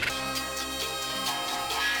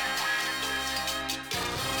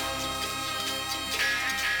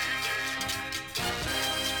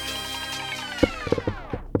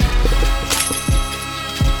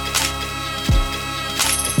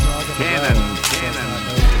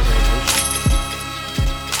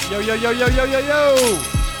Yo, yo, yo, yo, yo, yo, yo!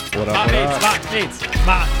 What up, Mott mates.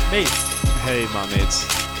 Hey, Mott Mates.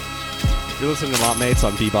 You're listening to Mott Mates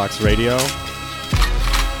on B-Box Radio.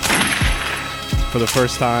 For the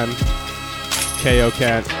first time, KO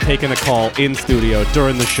Kent taking a call in studio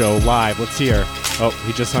during the show, live. Let's hear. Oh,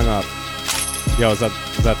 he just hung up. Yo, is that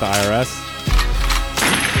the IRS?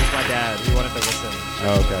 Here's my dad. He wanted to listen.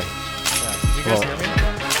 Oh, okay. Yeah. Can you guys hear me?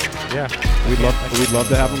 Yeah, we'd love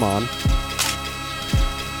to have him on.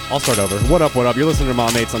 I'll start over. What up, what up? You're listening to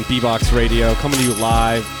Mott Mates on B-Box Radio, coming to you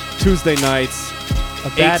live Tuesday nights,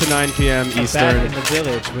 8 to 9 p.m. A Eastern. bat in the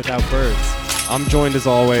village without birds. I'm joined as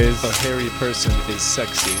always A hairy person is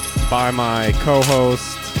sexy. by my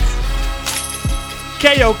co-host,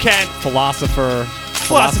 KO Kent. philosopher,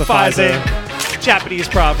 Philosophizing. Japanese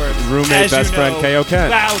proverbs. roommate, As best you friend, know, KO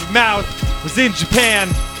Kent. Loud Mouth was in Japan,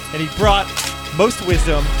 and he brought most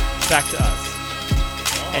wisdom back to us.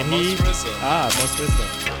 And he most wisdom.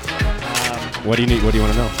 What do you need? What do you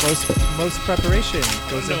want to know? Most preparation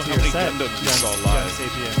goes know into how your many set. Gundams you Young- saw young live.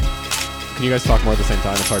 Sapien. Can you guys talk more at the same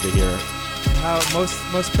time? It's hard to hear. How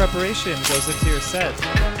most preparation goes into your set.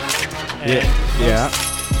 And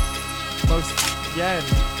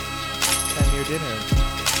and your dinner.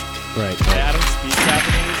 Right, I don't speak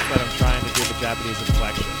Japanese, but I'm trying to do the Japanese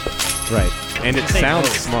inflection. right. And it You say sounds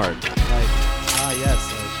most. smart.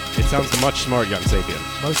 Yes. It sounds much smart, young Sapien.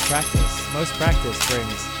 Most practice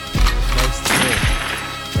brings most good.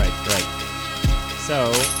 Right.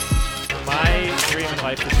 So, my dream in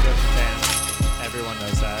life is to go to Japan. Everyone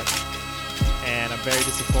knows that. And I'm very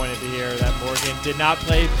disappointed to hear that Morgan did not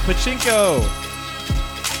play pachinko.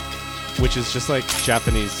 Which is just like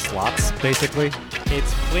Japanese slots, basically.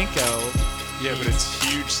 It's plinko. Yeah, but it's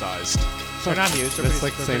huge sized. They're not huge. They're It's pretty-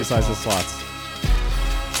 like the they're same pretty size as small. slots.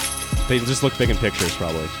 They just look big in pictures,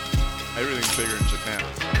 probably. Everything's bigger in Japan.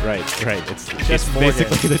 Right. It's Just Morgan.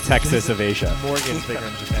 basically the Texas of Asia. Morgan's bigger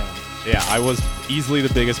in Japan. Yeah, I was easily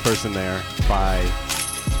the biggest person there by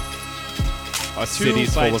a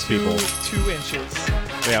city's full of people. 2 inches.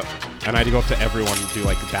 Yeah, and I had to go up to everyone and do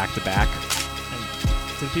like back to back.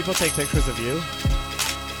 And did people take pictures of you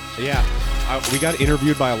Yeah, we got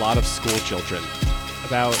interviewed by a lot of school children.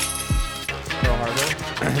 about Pearl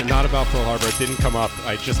Harbor? Not about Pearl Harbor. It didn't come up.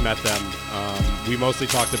 I just met them. We mostly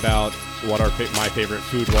talked about what my favorite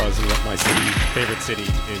food was and what my favorite city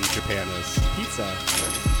in Japan is. Pizza.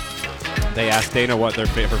 They asked Dana what her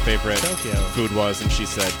favorite Tokyo. food was, and she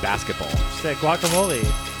said basketball. She said guacamole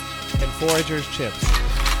and Forager's chips.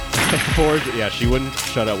 Yeah, she wouldn't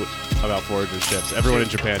shut up about Forager's chips. Everyone in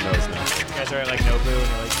Japan knows now. You guys are at like Nobu and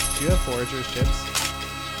you're like, do you have Forager's chips?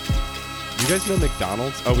 You guys know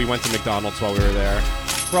McDonald's? Oh, we went to McDonald's while we were there.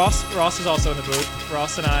 Ross is also in the booth.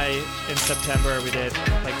 Ross and I, in September, we did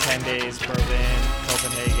like 10 days, Berlin,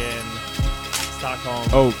 Copenhagen, Stockholm.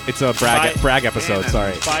 Oh, it's a brag episode,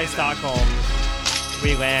 sorry. By Stockholm,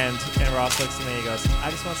 we land, and Ross looks at me and he goes, I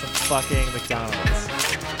just want some fucking McDonald's.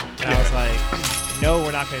 And I was like, no,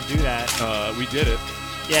 we're not going to do that. We did it.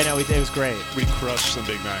 Yeah, no, it was great. We crushed some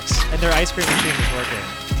Big Macs. And their ice cream machine was working.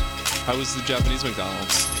 How was the Japanese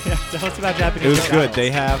McDonald's? Yeah, tell us about Japanese It was McDonald's. good. They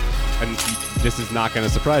have, and this is not going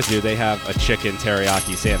to surprise you, they have a chicken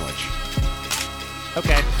teriyaki sandwich.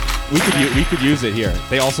 Okay. We could use it here.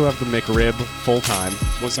 They also have the McRib full time.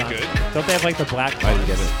 Was it good? Don't they have like the black I buns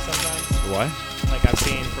didn't get it. sometimes? What? Like I've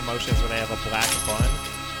seen promotions where they have a black bun.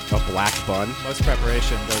 A black bun. Most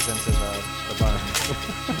preparation goes into the bun.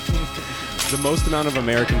 The most amount of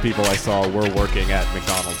American people I saw were working at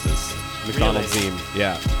McDonald's. McDonald's Really? Zine.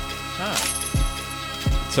 Yeah. Huh.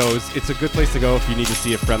 So it's a good place to go if you need to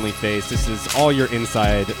see a friendly face. This is all your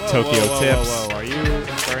inside Tokyo tips. Whoa. Are you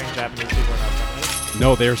inferring Japanese people are not friendly?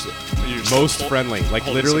 No, they're You're just most hol- friendly. Like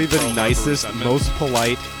holding literally some the Pearl Harbor nicest, resentment. most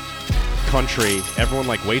polite country. Everyone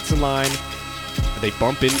like waits in line. They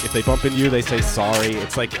bump in. If they bump into you, they say sorry.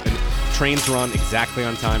 It's like trains run exactly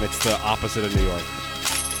on time. It's the opposite of New York.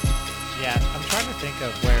 Yeah, I'm trying to think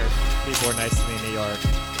of where people are nice to me in New York,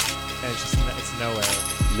 and it's nowhere.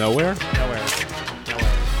 Nowhere? Nowhere.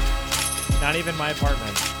 Not even my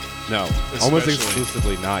apartment. No. Almost Especially-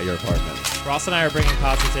 exclusively not your apartment. Ross and I are bringing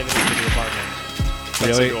positivity to the apartment. That's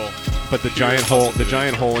Really? a goal. But the Pure giant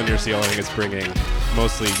positivity. hole in your ceiling is bringing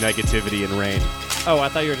mostly negativity and rain Oh, I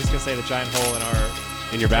thought you were just gonna say the giant hole in our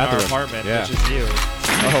in your bathroom. apartment, Yeah. which is you.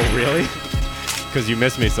 Oh, really? Because you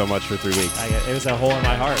missed me so much for 3 weeks. It was a hole in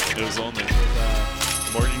my heart. It was only. It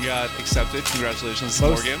was, Morgan got accepted. Congratulations to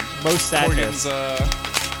most, Morgan. most sadness. Morgan's I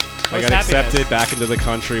most got happiness. accepted back into the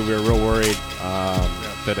country. We were real worried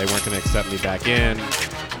that they weren't going to accept me back in.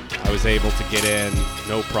 I was able to get in,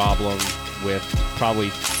 no problem. with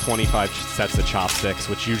probably 25 sets of chopsticks,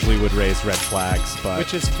 which usually would raise red flags, but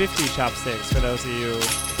Which is 50 chopsticks for those of you.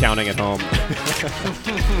 counting at home.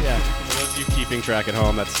 Yeah. For those of you keeping track at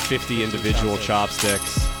home, that's 50 individual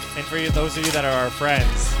chopsticks. And for those of you that are our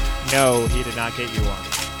friends, no, he did not get you one.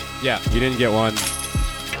 Yeah, you didn't get one.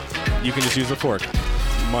 You can just use a fork.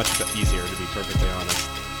 It's much easier, to be perfectly honest.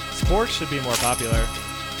 Sporks should be more popular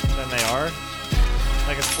than they are.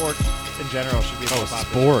 Like a sport in general should be more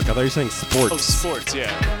popular. Spork. I thought you were saying sports. Oh, sports,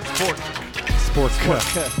 yeah. Sport. Spork. Sport.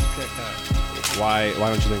 Why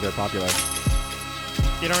don't you think they're popular?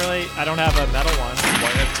 You don't really. I don't have a metal one. Why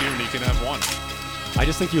have two when you can have one? I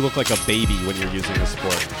just think you look like a baby when you're using a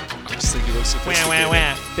sport. I just think you look Wah, sophisticated. wah,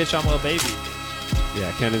 wah. Bitch, I'm a little baby.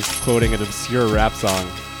 Yeah, Ken is quoting an obscure rap song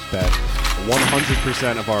that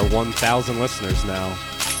 100% of our 1,000 listeners now.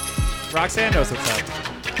 Roxanne knows what's up.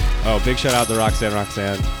 Oh, big shout out to Roxanne.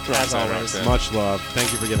 As always. Much love.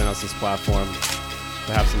 Thank you for giving us this platform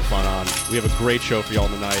to have some fun on. We have a great show for y'all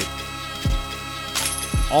tonight.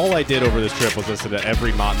 All I did over this trip was listen to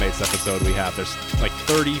every Mott Mates episode we have. There's like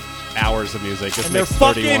 30 hours of music. This And they're makes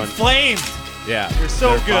fucking 31. flamed. Yeah. They're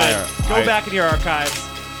so good. fire. Go back in your archives.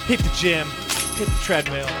 Hit the gym. Hit the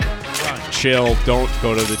treadmill. Run. Chill. Don't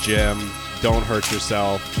go to the gym. Don't hurt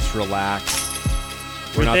yourself. Just relax.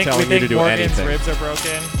 We're not telling you to do Morgan's anything. ribs are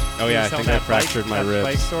broken. Oh, yeah, He was I think telling I that fractured my that ribs.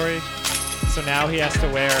 Bike story. So now he has to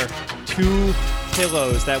wear 2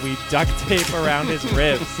 pillows that we duct tape around his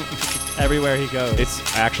ribs everywhere he goes. It's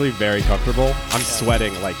actually very comfortable. I'm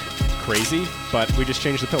sweating like crazy, but we just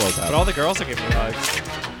changed the pillows out. But all the girls are giving you hugs.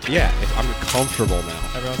 Yeah, I'm comfortable now.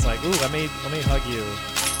 Everyone's like, "Ooh, let me hug you."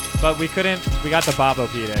 But we couldn't. We got the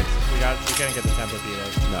Bobo-pedic. We couldn't get the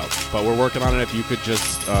Tempur-pedic. No, but we're working on it. If you could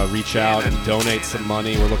just reach out and donate some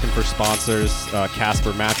money. We're looking for sponsors.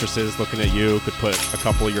 Casper Mattresses, looking at you. Could put a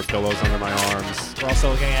couple of your pillows under my arms. We're also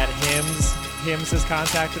looking at Hims. Hims has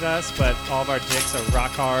contacted us, but all of our dicks are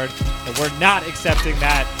rock hard, and we're not accepting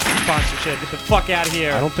that sponsorship. Get the fuck out of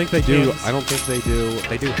here. I don't think they do. Hims. I don't think they do.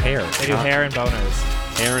 They do hair. They do hair and boners.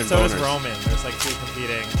 Hair and So boners. does Roman. There's like 2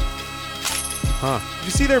 competing. Huh. Did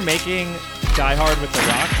you see they're making Die Hard with The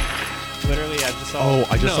Rock? Literally, I just saw. Oh,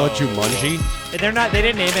 I just saw No. Jumanji. And they're not. They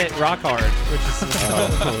didn't name it Rock Hard, which is.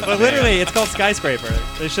 But literally, it's called Skyscraper.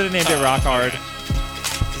 They should have named it Rock Hard.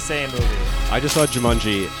 It's the same movie. I just saw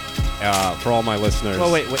Jumanji. For all my listeners.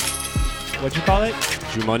 Well, wait. What'd you call it?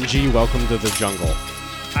 Jumanji, Welcome to the Jungle.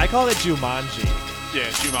 I call it Jumanji. Yeah,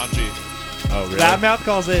 Jumanji. Oh, really? Loudmouth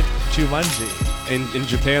calls it Jumanji. In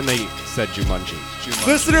Japan, they said Jumanji. Jumanji.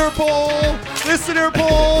 Listener poll! Listener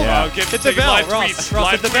poll! Yeah. Get Hit the take bell, live Ross. tweets, Ross,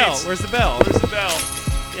 live hit the bell. tweets. Where's the bell? Where's the bell?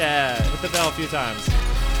 Yeah, hit the bell a few times.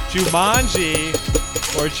 Jumanji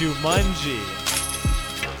or Jumanji?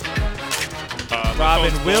 We're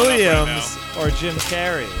Robin both blowing up right Williams or Jim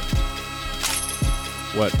Carrey?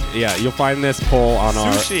 What? Yeah, you'll find this poll on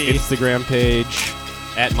our Sushi. Instagram page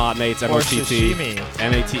at Mottmates, Or M-O-T-T, sashimi.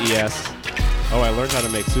 M-A-T-E-S. Oh, I learned how to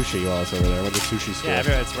make sushi while I was over there. I went to sushi school. Yeah,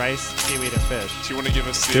 everyone, it's rice, seaweed, and fish. Do you want to give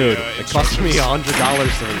us the Dude, it cost me instructions?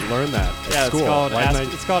 $100 to learn that at Yeah, school. it's called Why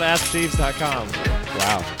didn't it's called AskJeeves.com.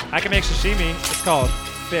 Wow. I can make sashimi. It's called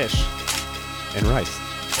fish. And rice.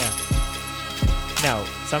 Yeah. No,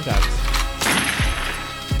 sometimes.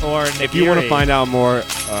 Or nigiri. If you want to find out more,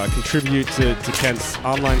 contribute to Kent's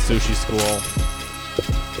online sushi school.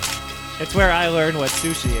 It's where I learn what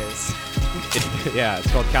sushi is. Yeah, it's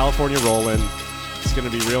called California Rollin'. It's going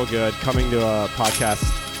to be real good. Coming to a podcast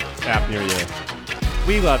app near you.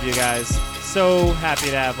 We love you guys. So happy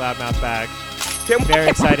to have Loudmouth back. Very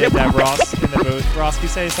excited to have Ross in the booth. Ross, can you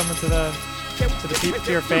say something to the people,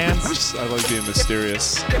 to your fans? I like being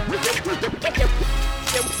mysterious.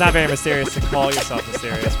 It's not very mysterious to call yourself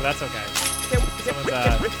mysterious, but that's okay.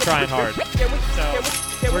 Someone's trying hard. So,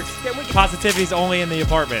 positivity's only in the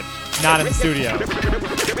apartment, not in the studio.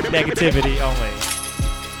 Negativity only.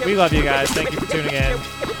 We love you guys. Thank you for tuning in.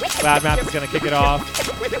 Loudmouth is gonna kick it off.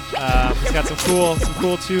 He's got some cool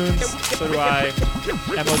tunes. So do I.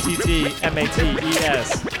 MOTTMATES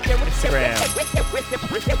Instagram.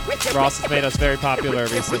 Ross has made us very popular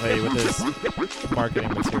recently with his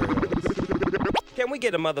marketing materials. Can we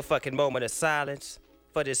get a motherfucking moment of silence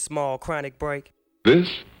for this small chronic break? This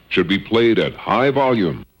should be played at high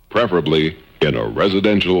volume, preferably in a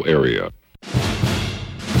residential area.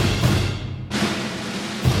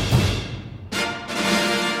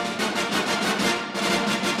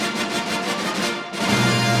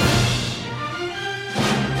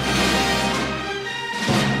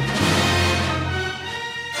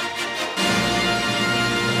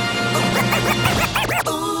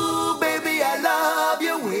 Ooh, baby, I love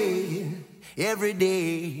your way every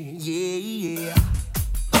day, yeah, yeah.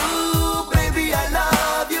 Ooh, baby.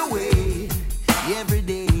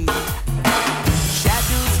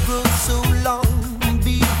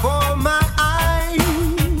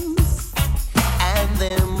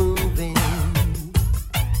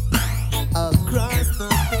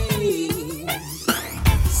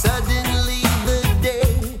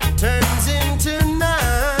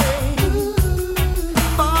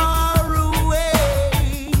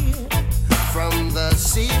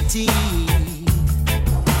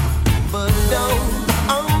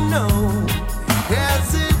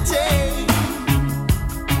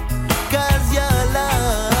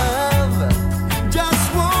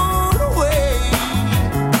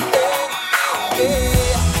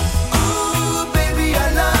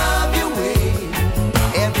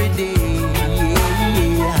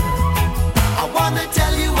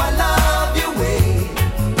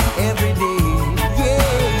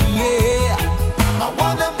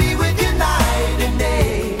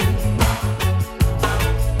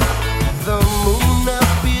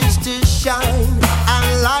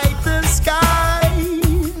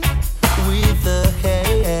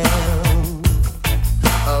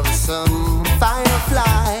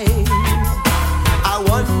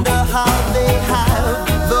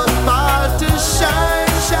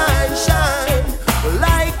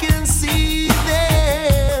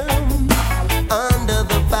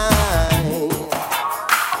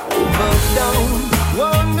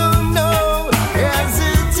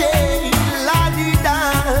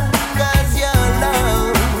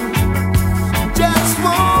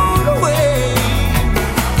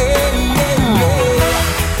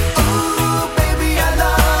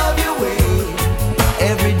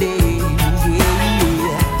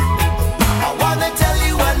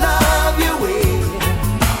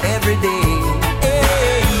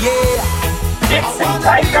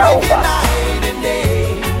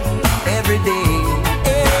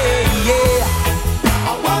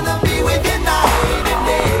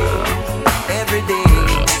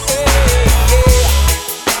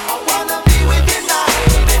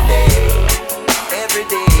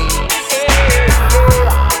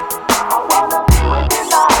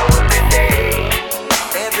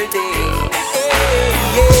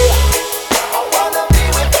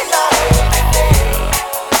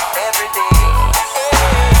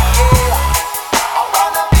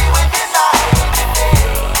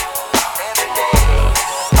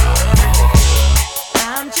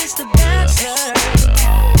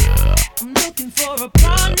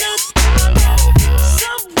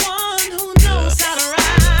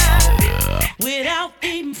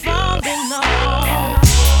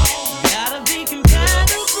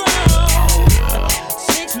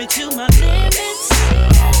 me to my limits.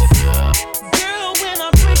 Girl, when I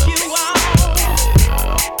break you off,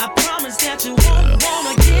 I promise that you won't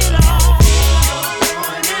wanna get off.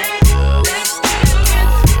 Let's do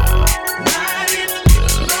it. Ride it.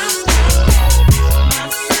 My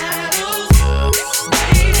saddle's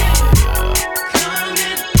waiting. Come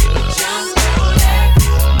and jump on it.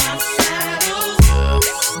 My saddle's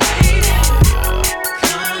waiting.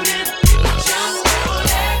 Come and jump on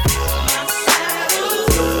it. My saddle's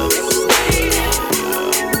waiting. Come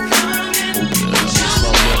and jump on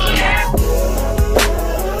it.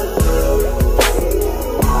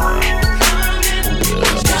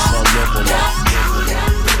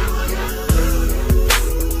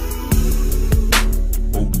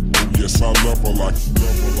 Yes, I love her like.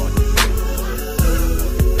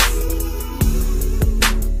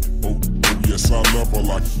 Oh, yes, I love her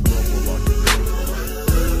like.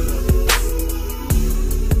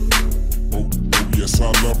 Oh, yes,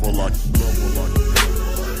 I love her like.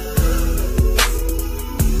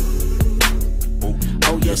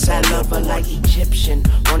 Oh yes, I love her like Egyptian.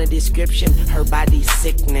 Want a description? Her body's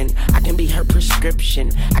sickening. I can be her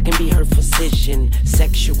prescription. I can be her physician.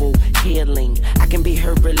 Sexual healing. I can be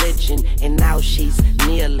her religion. And now she's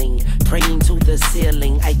kneeling, praying to the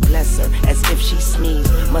ceiling. I bless her as if she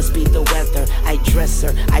sneezed. Must be the weather. I dress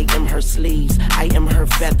her. I am her sleeves. I am her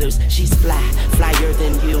feathers. She's fly, flyer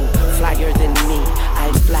than you, flyer than me.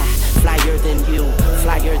 I'm fly, flyer than you,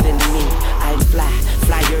 flyer than me. I'm fly,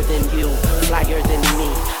 flyer than you, flyer than me.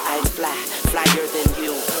 I'm fly, flyer than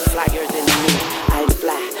you, flyer than me. I'm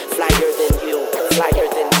fly, flyer than you, flyer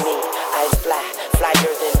than me. I'm fly,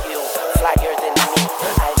 flyer than you, flyer than me.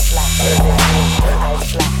 I'm fly, flyer than you, I'm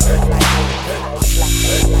fly,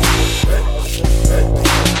 flyer than you,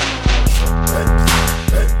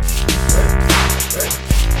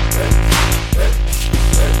 I'm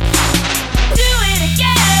Do it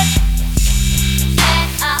again, and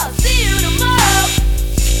I'll see you tomorrow.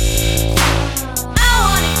 I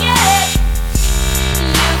wanna get it.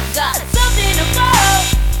 You got something to borrow.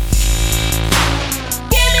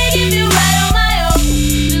 Can't make it feel right on my own.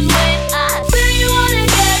 Just when I feel you wanna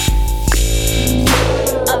get,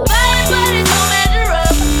 I'm buying but it don't measure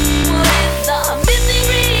up. What is the missing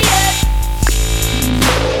ingredient?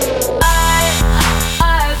 I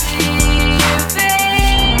see you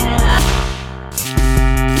fade.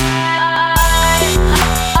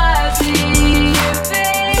 I see you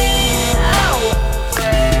fade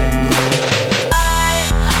away.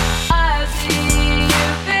 I see you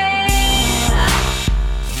fade.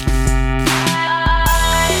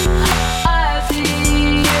 I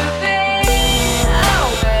see you fade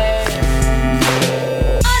away.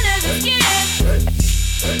 Under the skin,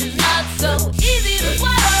 it's not so easy to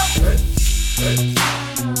swallow.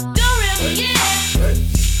 Don't reel me in.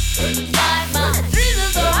 Why my dreams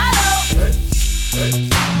are so hollow?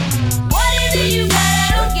 What is it you got I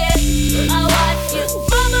don't get? I watch you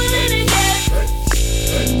fumbling again.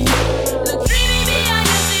 Look dreamy behind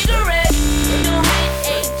your cigarette. No, it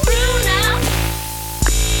ain't true now.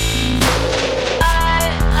 I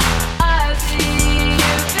see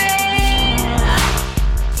you fade.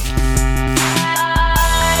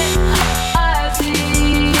 I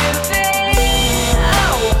see you fade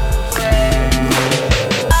away.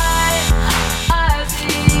 I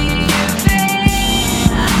see you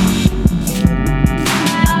fade.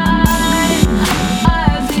 I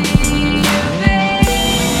see you fade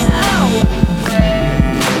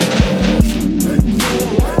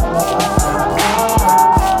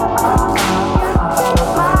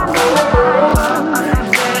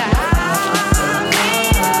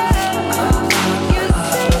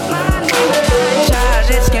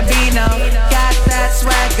Childish Gambino, got that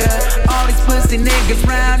swagger. All these pussy niggas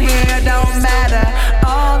round here don't matter.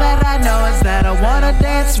 All that I know is that I wanna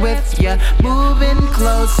dance with ya. Moving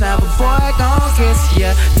close, have a boy gon' kiss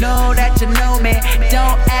ya. Know that you know me,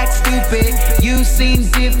 don't act stupid. You seem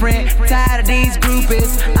different, tired of these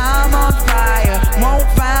groupies. I'm on fire, won't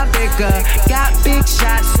find bigger. Got big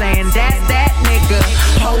shots saying that nigga.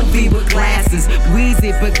 Hovey with glasses,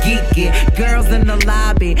 Weezy but geeky. Girls in the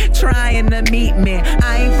lobby trying to meet me.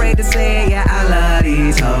 I ain't afraid to say yeah, I love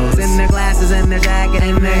these hoes. In their glasses and their jacket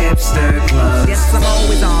and their hipster clothes. Yes, I'm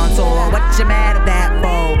always on tour, what you mad at that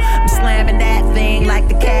for? I'm slamming that thing like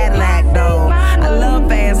the Cadillac though. I love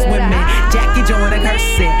fast women, Jackie Jordan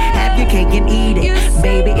Hersey. Have your cake and eat it,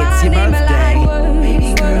 baby, it's your birthday.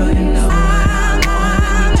 Baby girl, you know what I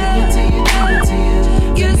want. Let me do it till you do it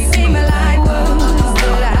till you. You see me like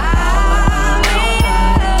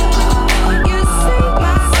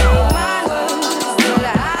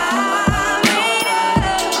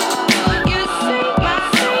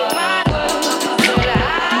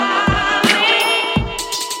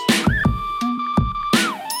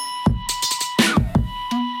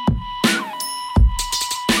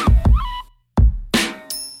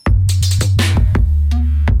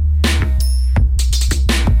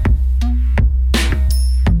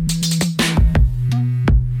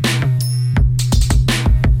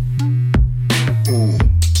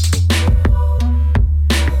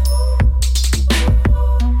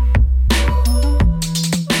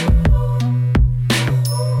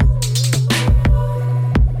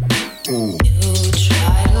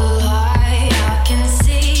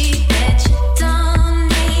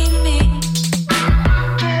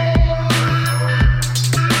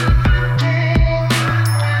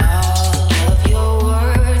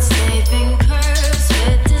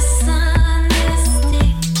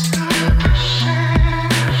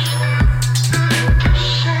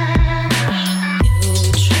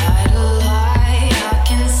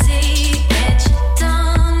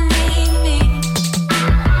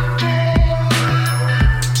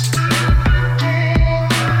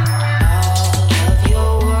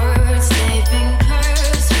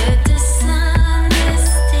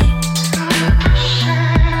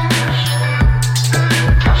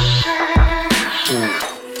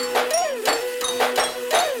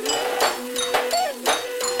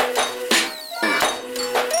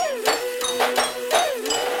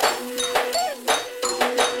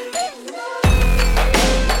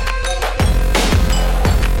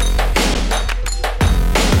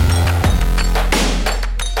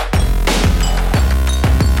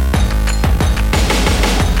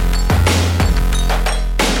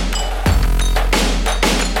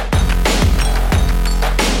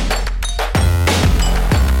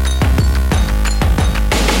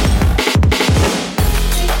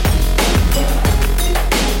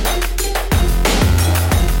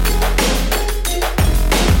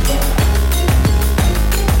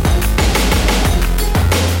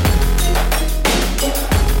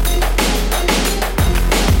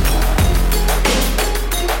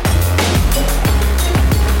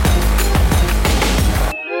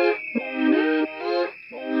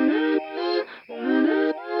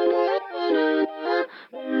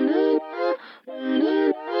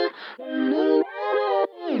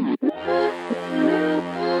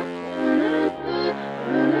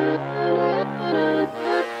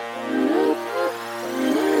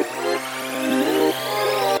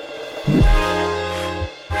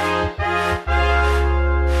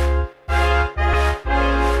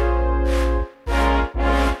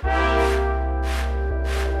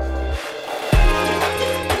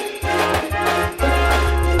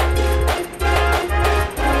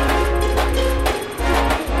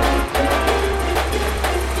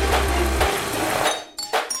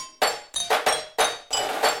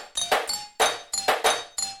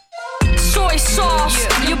boy sauce.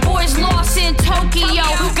 Your boy's lost in Tokyo.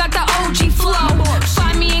 Got the OG flow.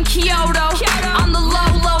 Find me in Kyoto. On the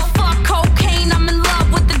low, low. Fuck cocaine. I'm in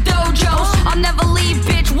love with the dojos. I'll never leave,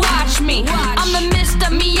 bitch. Watch me. I'm the Mr.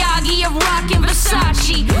 Miyagi of rockin'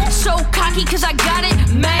 Versace. So cocky, cause I got it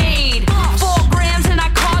made. 4 grams and I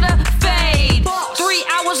caught a fade. 3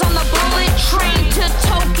 hours on the bullet train to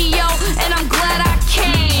Tokyo. And I'm glad I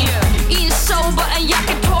came. Eating soba and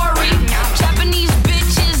yakitori. Japanese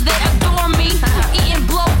bitches, they adore me. Eating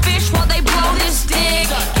blowfish while they blow this dick.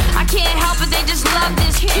 I can't help it, they just love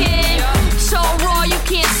this kid. So raw, you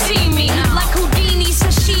can't see me. Like Houdini,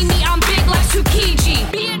 sashimi, I'm big like Tsukiji.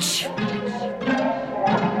 Bitch.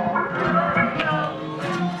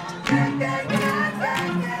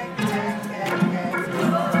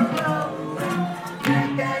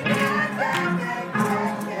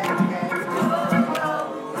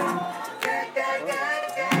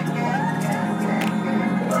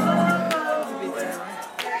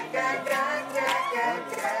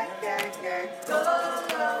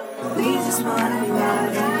 We just wanna be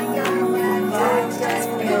wild. Just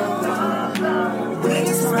for you. We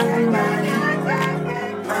just wanna be wild.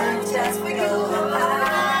 Just for you.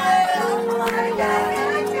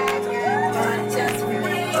 Just for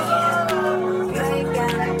me. You ain't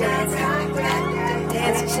gotta dance.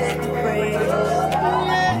 Dance and shake and break.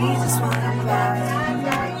 We just wanna be wild.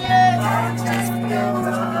 Just for you.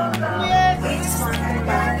 We just wanna be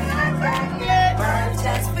wild.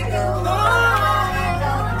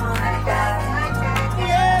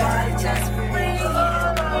 Just for you.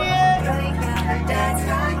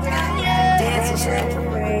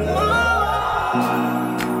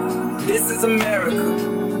 This is America.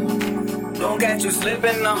 Don't catch you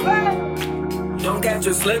slipping now. Don't catch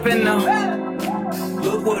you slipping now.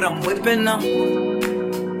 Look what I'm whipping now.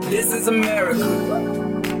 This is America.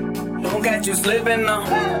 Don't catch you slipping now.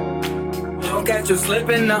 Don't catch you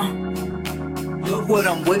slipping now. Look what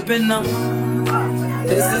I'm whipping now.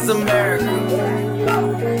 This is America.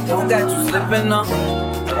 Don't catch you slipping now.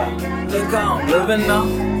 Look how I'm living now.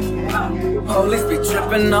 Police be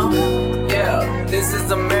tripping now. Yeah, this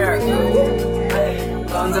is America.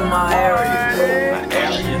 Guns in my area.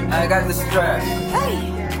 I got the strap.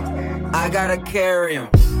 I gotta carry 'em.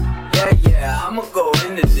 Yeah, yeah, I'ma go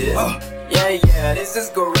into this. Yeah, yeah, this is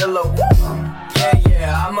gorilla. Yeah,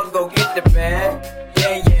 yeah, I'ma go get the bag.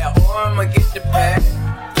 Yeah, yeah, or I'ma get the bag.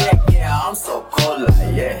 Yeah, yeah, I'm so cold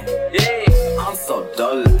like yeah. Yeah, I'm so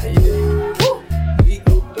dull like yeah. We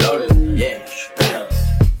go blow like yeah.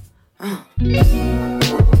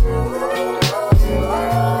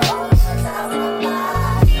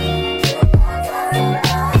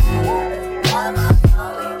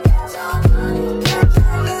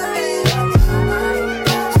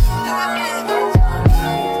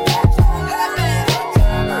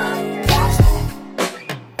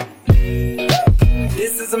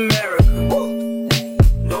 This is America.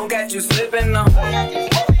 Don't catch you slipping now.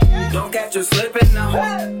 Don't catch you slipping now.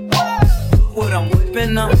 Look what I'm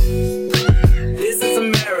whipping now. This is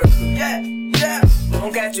America. Yeah, yeah.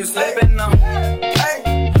 Don't catch you slipping now.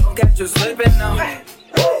 Don't catch you slipping now.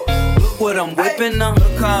 Look what I'm whipping now.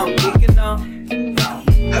 Look how I'm geeking now.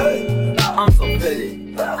 I'm so pretty.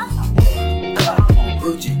 I'm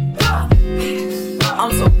Gucci.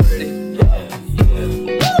 I'm so pretty.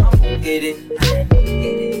 I'm gonna get it.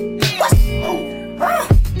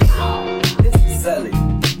 This is Sally.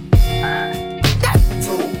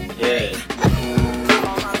 Yeah.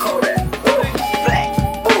 Kodak. Black.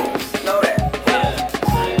 Ooh, know that.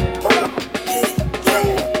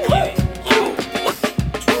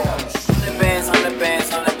 Bands, 100 bands,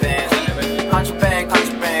 100 bands. Contraband,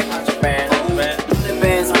 contraband, contraband. 100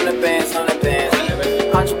 bands, 100 bands, 100 bands.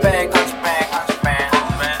 Contraband, contraband, contraband.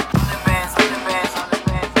 100 bands, 100 bands, 100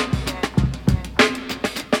 bands.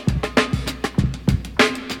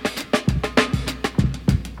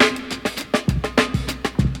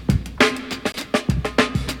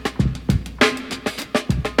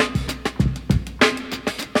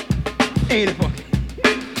 Ain't it funky?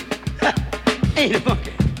 Ain't it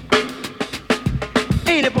funky?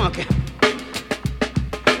 Ain't it funky?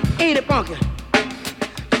 Ain't it funky?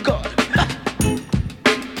 God.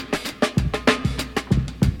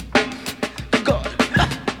 God.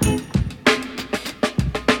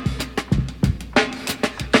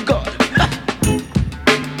 God.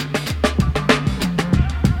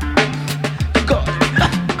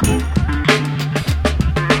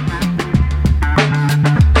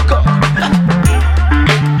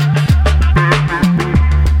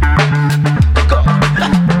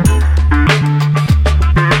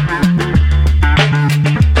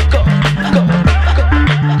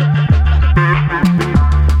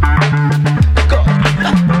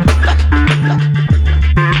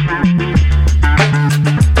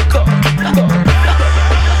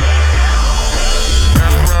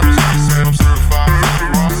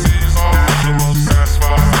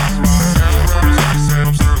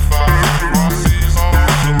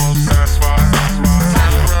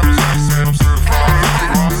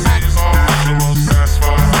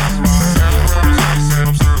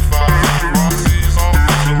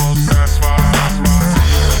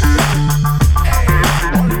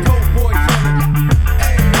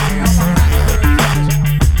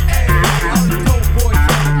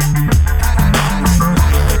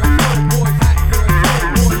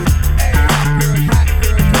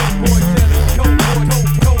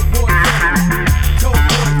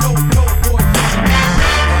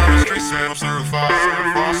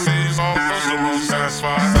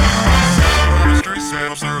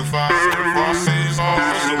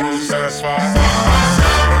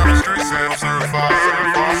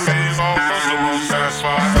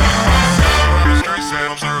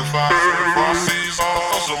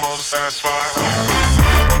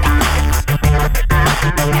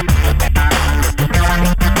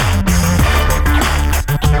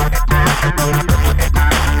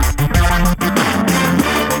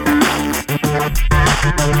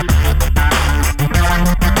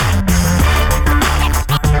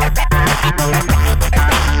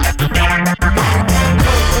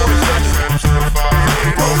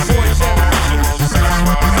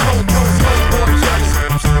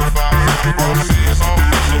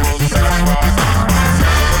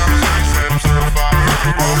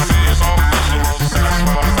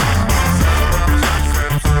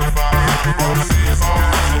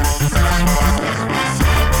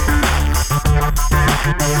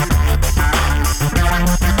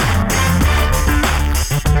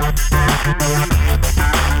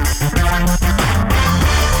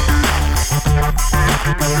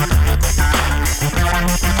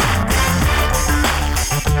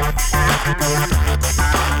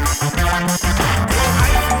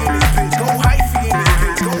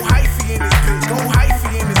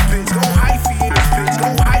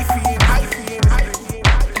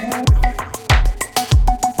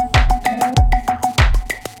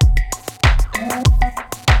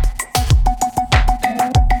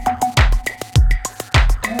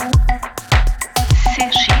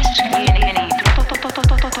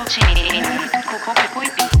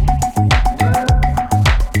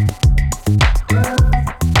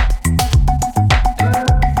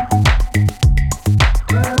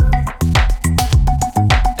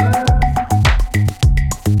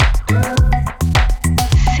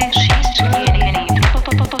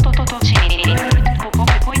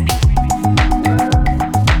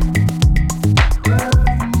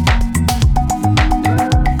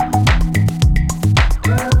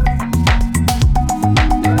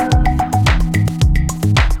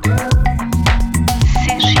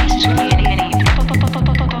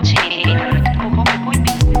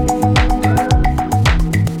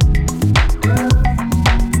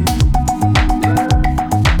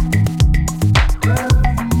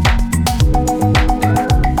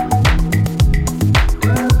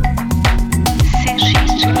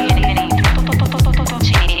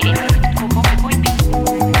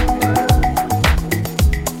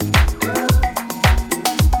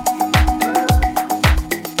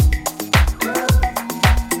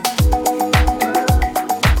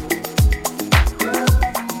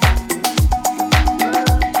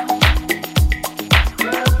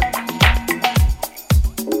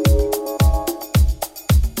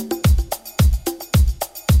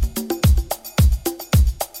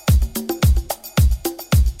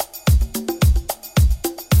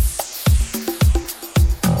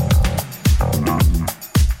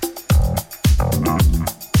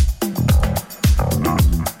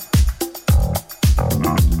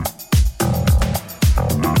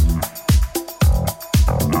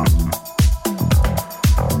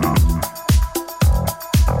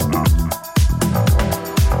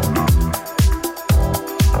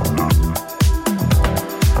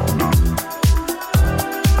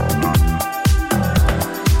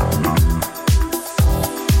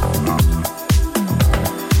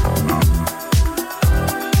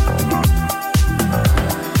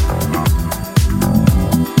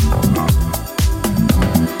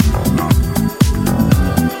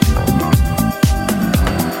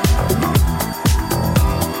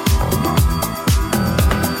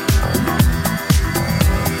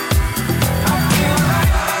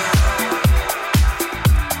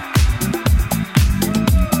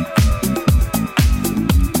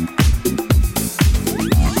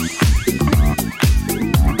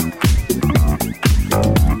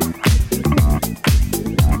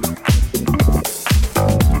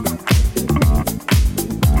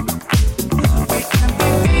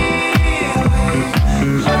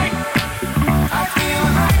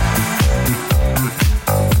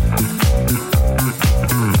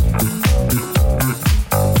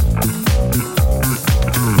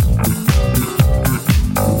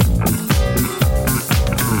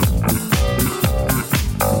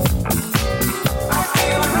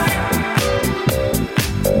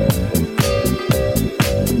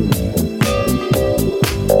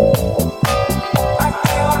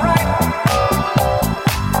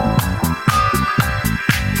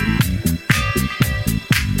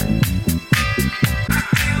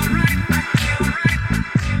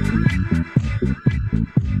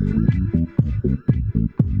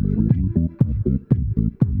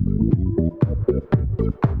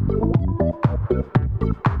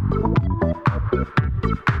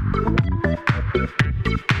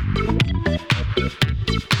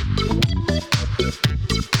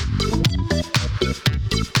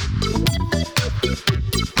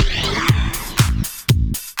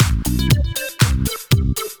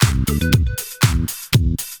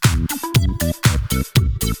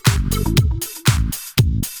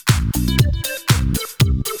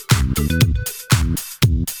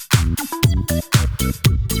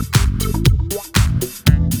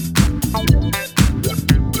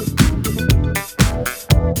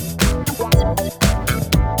 Wow.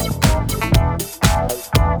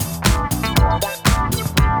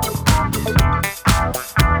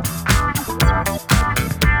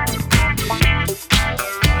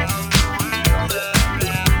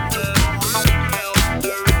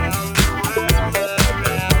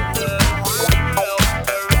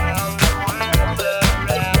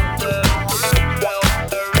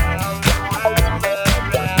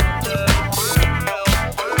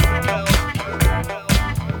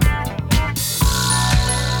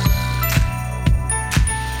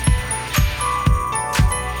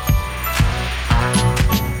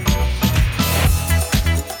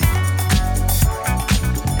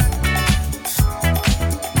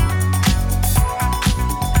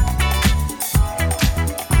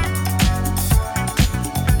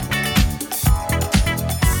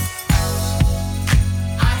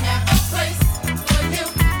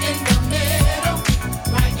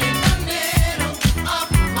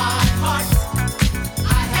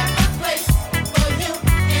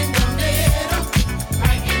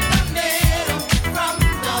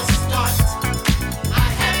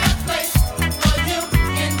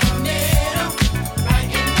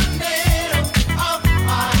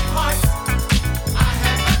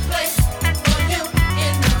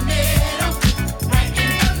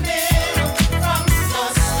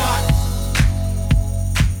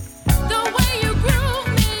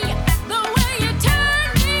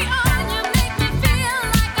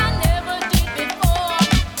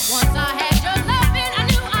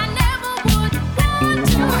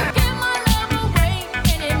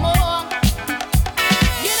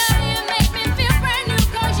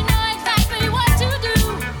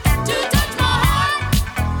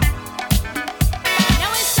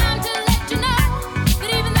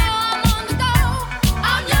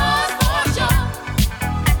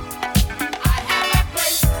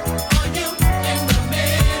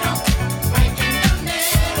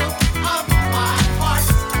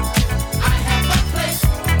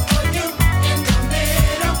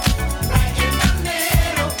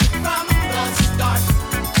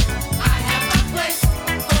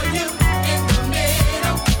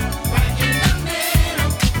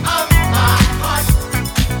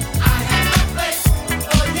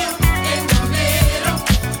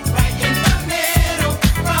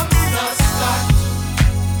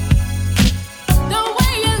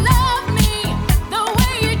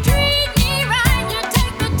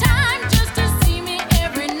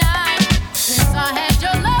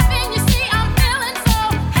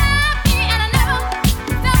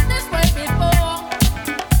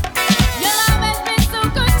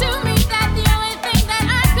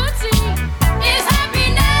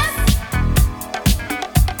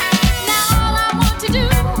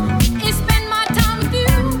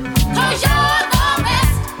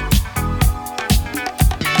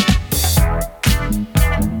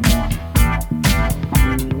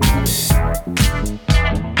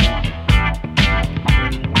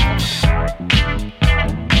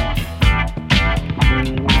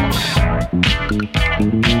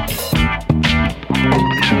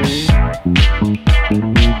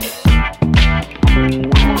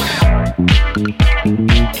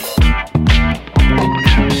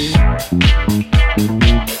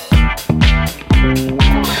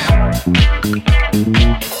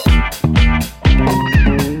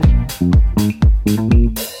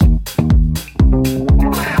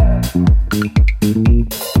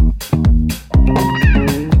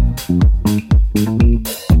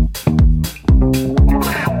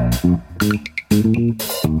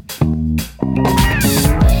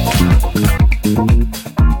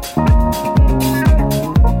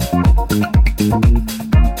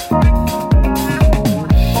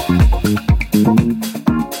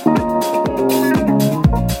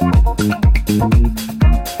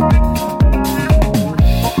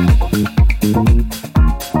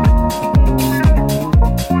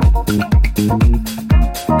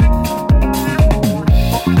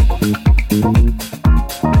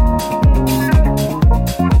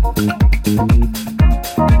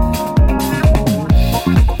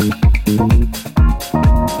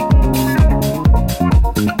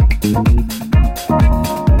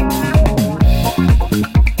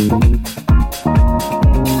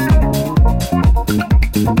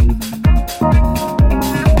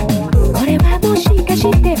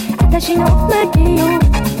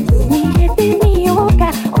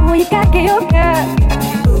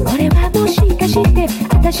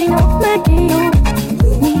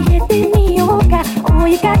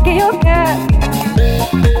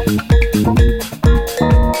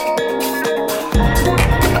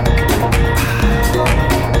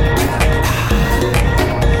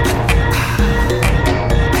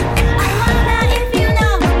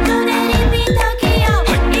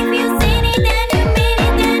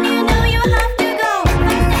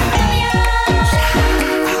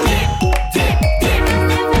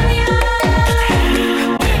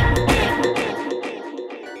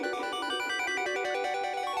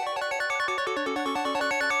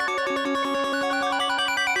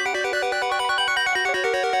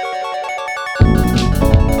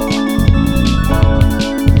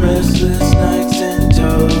 Restless nights in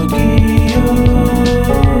Tokyo.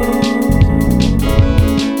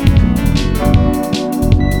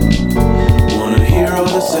 Wanna hear all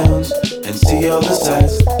the sounds and see all the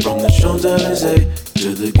sights, from the Champs-Élysées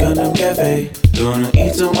to the Gundam Cafe. Gonna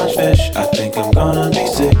eat so much fish, I think I'm gonna be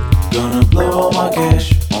sick. Gonna blow all my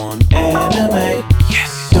cash on anime.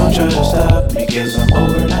 Yes. Don't try to stop me, cause I'm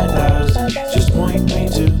over 9,000. Just point me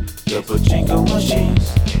to the pachinko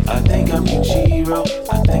machines. I think I'm Ichiro,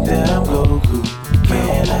 I think that I'm Goku.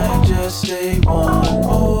 Can I just stay one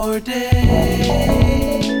more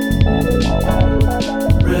day?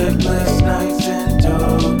 Reckless nights in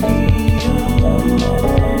Tokyo.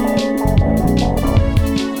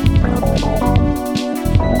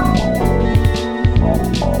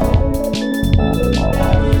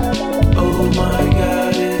 Oh my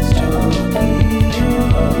God, it's Tokyo.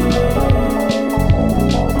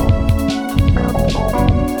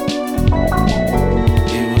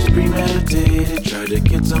 It was premeditated, tried to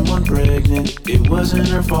get someone pregnant. It wasn't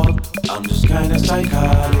her fault, I'm just kinda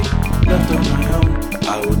psychotic. Left on my own,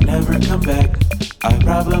 I would never come back. I'd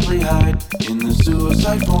probably hide in the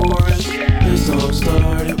suicide forest. This all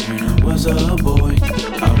started when I was a boy.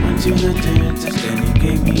 I went to the dentist and he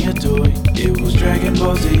gave me a toy. It was Dragon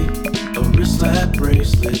Ball Z, a wristlet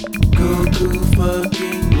bracelet. Goku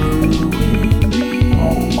fucking ruined me.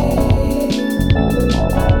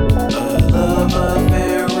 A love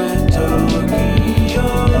affair in Tokyo.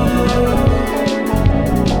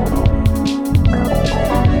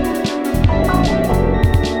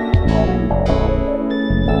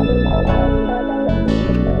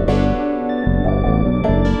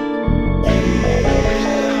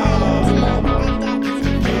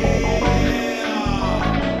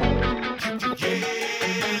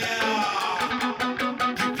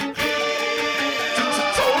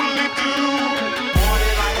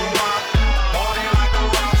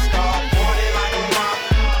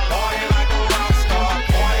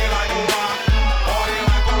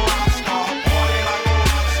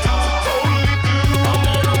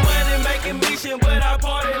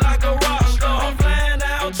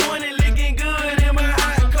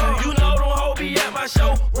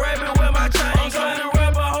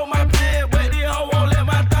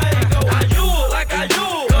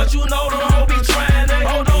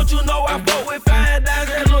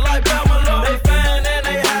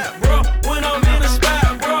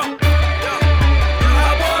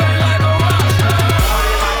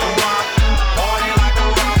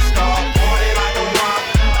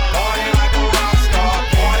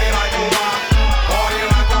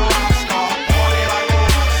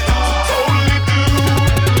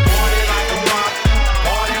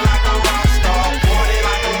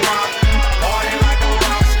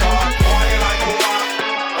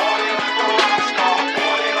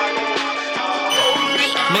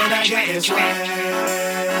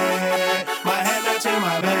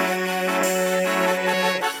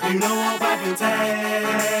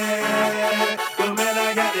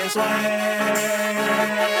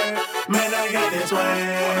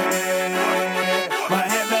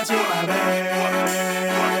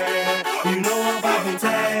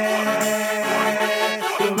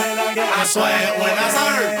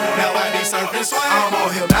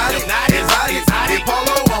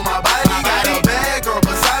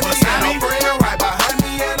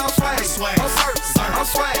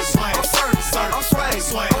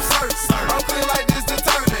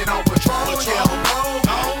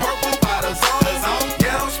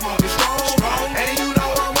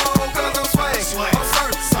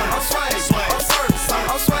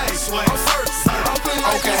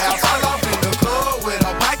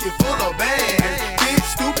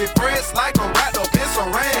 Like a rat up in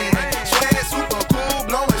Saran. Swag super cool,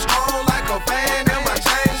 blowing strong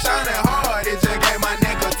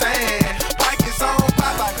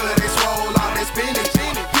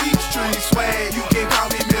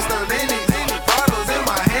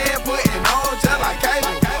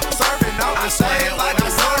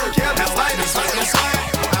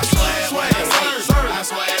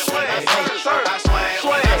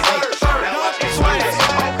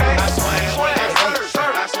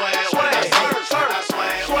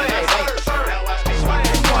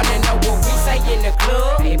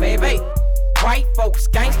folks,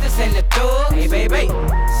 gangsters in the thug. Hey baby,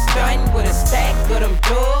 stunting with a stack of them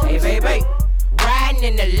drugs. Hey baby, riding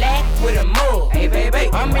in the lack with a mug. Hey baby,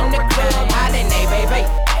 I'm in the club hollering. Hey baby,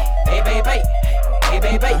 hey baby, hey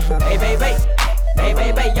baby, hey baby, hey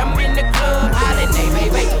baby, I'm in the club hollering. Hey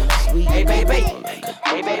baby, hey baby,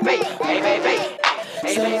 hey baby, hey baby,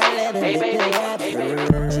 hey baby, hey baby,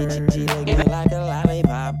 she lick me like a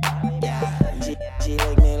lollipop. She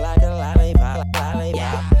lick me like a lollipop.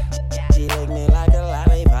 She lick me like a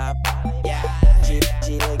lollipop.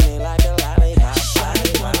 She lick me like a lollipop.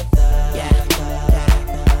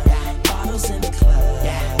 Bottles in the club.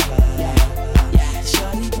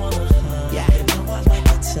 Shawty wanna hug. You know I like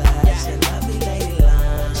to touch. She love me lady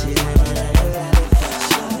long. She lick me like a lollipop.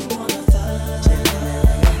 Shawty wanna touch.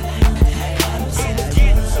 Bottles in the club.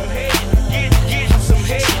 Getting some head. Getting some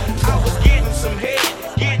head. I was getting some head.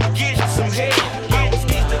 Getting some head. I was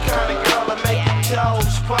the kind of girl that make your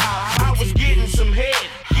toes pop. I was getting some head.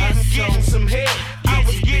 Getting some head. I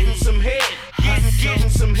was getting some head. Getting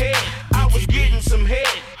some head. I was getting some head.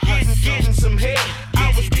 Getting some head.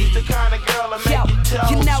 I was the kind of girl that make your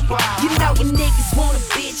toes pop. You know you niggas want a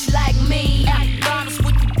bitch like me. Bottles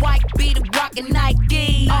with the white beater, rockin'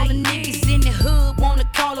 Nike. All the niggas in the hood wanna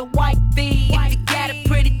call her white V. If you got a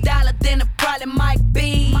pretty dollar, then it probably might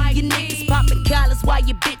be. You niggas poppin' collars while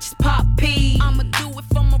your bitches pop P. I'ma do it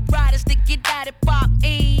for my riders to get out of pop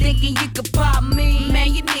E. Thinking you could pop me,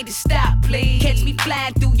 man, you need to stop, please. Catch me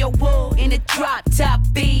flying through your wood in a drop top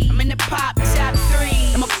B. I'm in the pop top 3,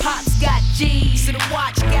 and my pops got G's. So the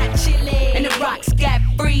watch got chili, and the rocks got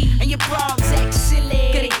free. And your bras act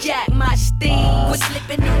silly, coulda jacked my steam. Was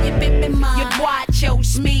slipping on your bippin' mom, your boy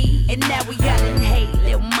chose me. And now we yellin', hey,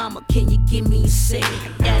 little mama, can you give me a sec? I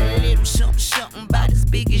got a little something about as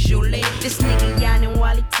big as your leg. This nigga yawning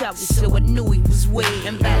while he talking, so I knew he was wet.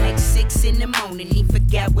 And by like 6 in the morning, he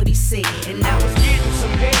forgot what he said. And I was getting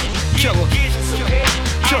some head, Killer. getting some head,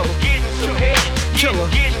 Killer. getting some head, Killer.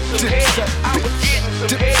 getting some head. I was getting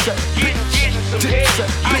some head, getting some head.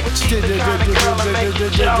 I was the kind of girl that make your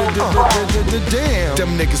toes Damn,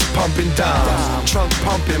 them niggas pumping dimes, trunk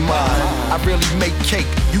pumping mine. I really make cake,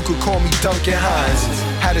 you could call me Duncan Hines.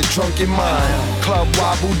 Had a drunken mind, club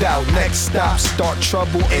wobbled out. Next stop, start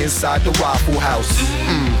trouble inside the Waffle House.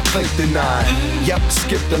 Click the 9, yep,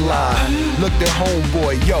 skip the line. Looked at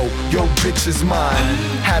homeboy, yo bitch is mine.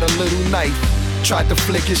 Had a little knife, tried to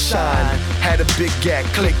flick his shine. Had a big gag,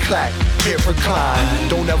 click clack, here recline.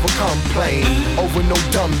 Don't ever complain over no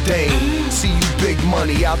dumb dame. See you big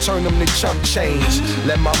money, I'll turn them to chump change.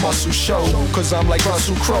 Let my muscle show, cause I'm like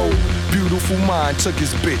Russell Crowe. Beautiful mind took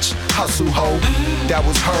his bitch, hustle hoe. That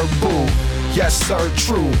was her boo. Yes sir,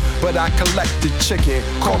 true, but I collected chicken,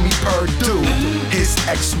 call me Purdue. His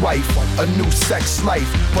ex-wife, a new sex life,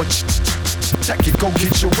 but check it, go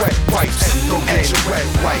get your wet wipes. Go get your wet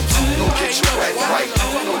wipes. Go get your wet wipes.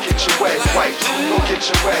 Go get your wet wipes. Go get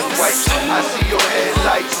your wet wipes. I see your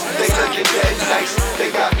headlights. They looking dead nice.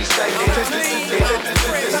 They got me saying.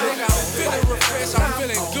 I'm feeling refreshed. I'm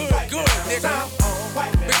feeling good, nigga.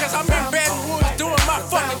 Because I'm in Baton Rouge doing my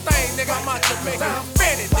fucking thing, nigga. I'm out here making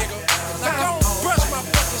Fanny, nigga. Now go brush my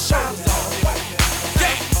fucking shoulders off.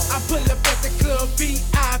 Yeah, I pull up at the club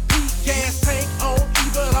VIP, gas tank on E,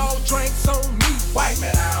 but all drinks on me. White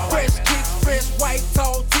man out. Fresh kicks, fresh white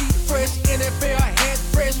tall tee, fresh NFL hat,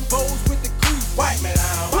 fresh bows with the crease. White man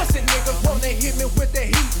out. Pussy niggas wanna hit me with the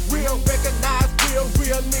heat. Real recognize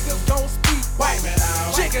real niggas don't speak. White man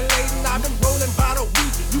out. Chicken laden, I've been rolling by the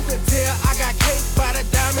week. You can tell I got cake by the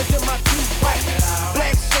diamonds in my teeth. White man out.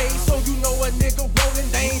 Black shades, so you know a nigga rolling.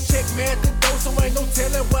 They ain't check me at the door, so ain't no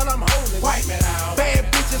telling what I'm holding. White man out.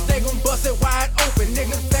 Bad bitches, they gon' bust it wide open.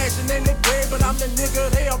 Niggas flashing in the bread, but I'm the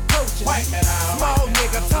nigga they approaching. White man out. Small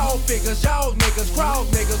nigga, tall figures, y'all niggas, crowd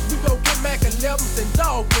niggas. We go get Mac 11s and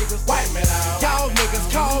dog niggas. White man out. Y'all niggas,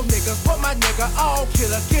 call niggas, but my nigga all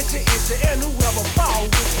killer. Get your issue and whoever fall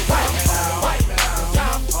with you. White man out. White man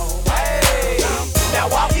out. Hey. Now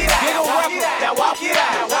walk it out. Now walk it out. Now walk it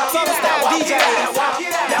out. Southern style DJ.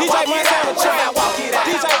 DJ Montana Trap.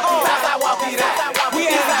 DJ On. We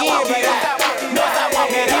at it again, baby. Northside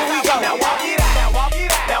walk it out. Here we go. Now walk it out. Now walk it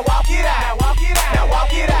out. Now walk it out. Now walk it out. Now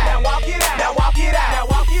walk it out. Now walk it out. Now walk it out. Now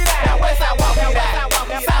walk it out. Now Westside walk it out.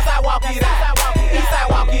 Southside walk it out. Eastside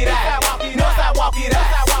walk it out. Northside walk it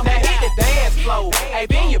out. Now hit the dance floor. Hey,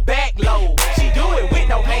 bend your back low. She do it with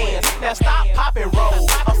no hands. Now stop, pop and roll.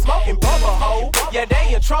 I'm smoking bubble hoe. Yeah,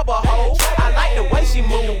 they in trouble hoe. I like the way she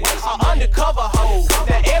move. Undercover hoe.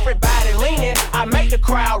 Now everybody leaning. I make the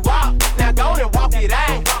crowd rock. Now go and walk it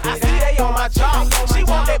out. I see they on my job. She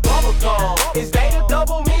want that bubble gum. Is they the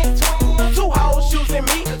double mint twin? Two hoes shooting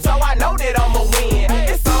me, so I know that I'ma win.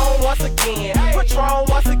 It's on once again. Patron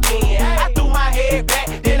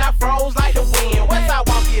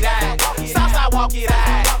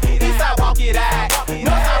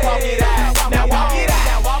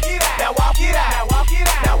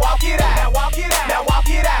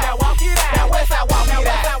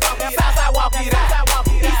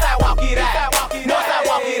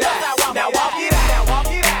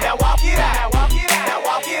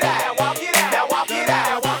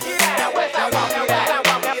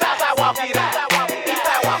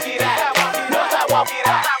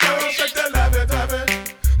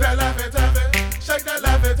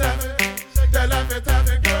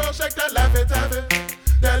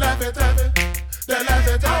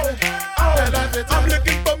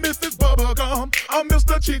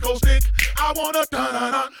Chico stick. I wanna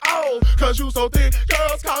dun-dun-dun, oh, cause you so thick.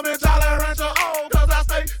 Girls call me Jolly Rancher, oh, cause I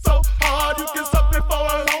stay so hard. You can suck me for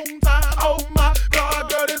a long time. Oh my God,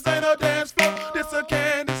 girl, this ain't a dance floor. This a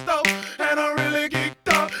candy store. And I'm really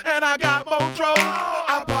geeked up. And I got more throw.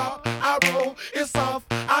 I pop, I roll, it's off.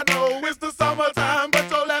 I know it's the summertime, but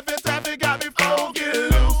your laughing taffy got me full. Get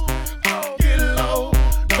loose, get low,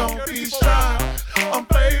 don't be shy. I'm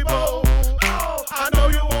Playboy. Oh, I know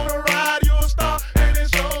you wanna ride, you a star, and it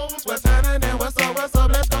shows. What's happening? What's up? Let's go,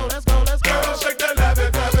 let's go, let's go. Girl, shake that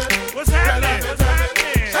laughing taffy. What's happening?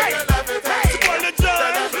 Shake that laughing taffy. Hey, boy, look, John.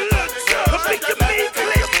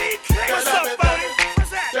 What's up, buddy?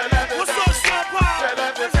 What's up, Sean Paul?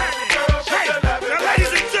 Hey, now,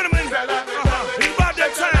 ladies and gentlemen, it's about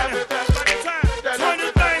that time. Turn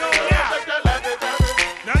this thing on out.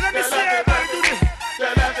 Now, let me see everybody do this.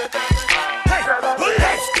 Hey, well,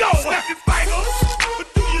 let's go. Snap your fingers, but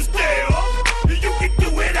do you still? You can do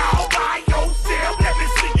it all by yourself. Let me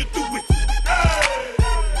see you do it.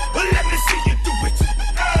 Let me see you do it.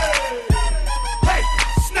 Hey,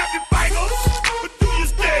 snap your fingers, but do you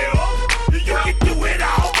still? You can do it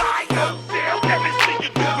all by yourself. Let me see you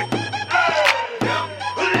do it.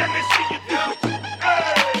 Let me see you do it.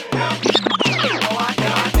 Oh,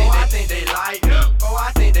 I think they like. Oh,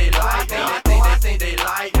 I think they like. Oh, I think they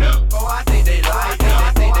like. Oh, I think they like. Oh, I think they like.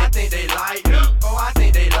 Oh, I think they like. Oh, I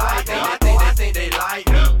think they like. Oh, I think they like.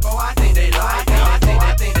 Oh, I think they like. Oh, I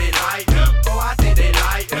think they like. Oh, I think they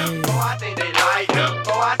like. Oh, I think they like.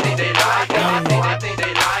 Oh, I think they like.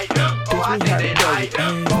 Oh, I think they like.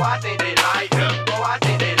 Oh, I think they like. Oh, I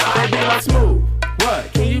think they like. Baby, I'm smooth.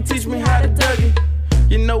 What? Can you teach me how to Dougie?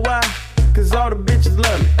 You know why? Cause all the bitches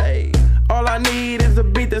love me. Hey, all I need is a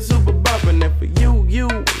beat that's super bumpin'. And for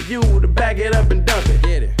you to back it up and dump it.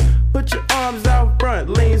 Get it. Put your arms out front,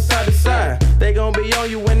 lean side to side. They gon' be on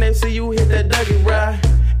you when they see you hit that Dougie ride.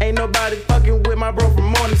 Ain't nobody fucking with my bro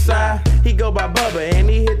from Morningside. He go by Bubba and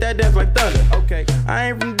he hit that dance like thunder. Okay, I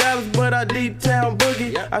ain't from Dallas, but I deep town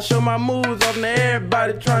boogie. I show my moves off to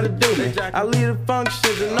everybody trying to do me. I lead the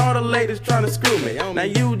functions and all the ladies trying to screw me. Now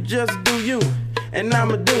you just do you, and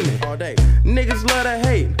I'ma do me. All day. Niggas love to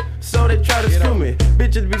hate, so they try to screw me.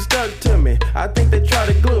 Bitches be stuck to me, I think they try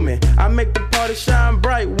to glue me. I make the party shine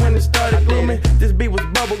bright when it started glooming. This beat was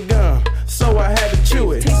bubble gum, so I had to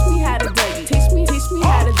chew it. Teach me how to Dougie. Teach me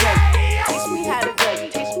how to Dougie. Teach me how to Dougie.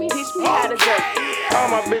 Teach me how to Dougie. All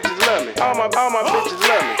my bitches love me. All my bitches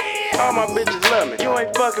love me. All my bitches love me. You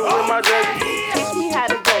ain't fucking with my Dougie. Teach me how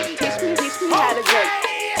to Dougie. Teach me how to Dougie.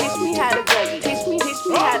 Teach me how to Dougie. Teach me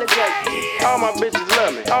how to Dougie. All my bitches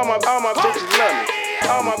love me. All my bitches love me.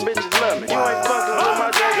 All my bitches love me. You ain't fucking with my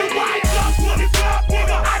Dougie.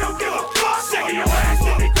 I don't give a fuck. Shaking your ass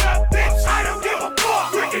in the club, bitch. I don't give a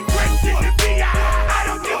fuck. Drinking grapes in the VI. I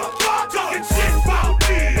don't give a fuck. Talking shit about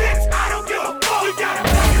me, bitch. I don't give a fuck. You got a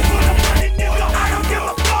pocket full of money, nigga. I don't give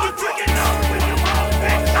a fuck. You drinking up with your mom,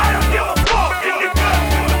 bitch. I don't give a fuck. In the club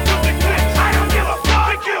full of filthy clips. I don't give a fuck.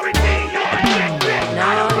 Security, you're a dick, bitch.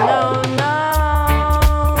 I don't give a fuck.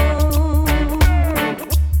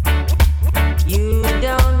 You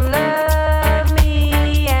don't love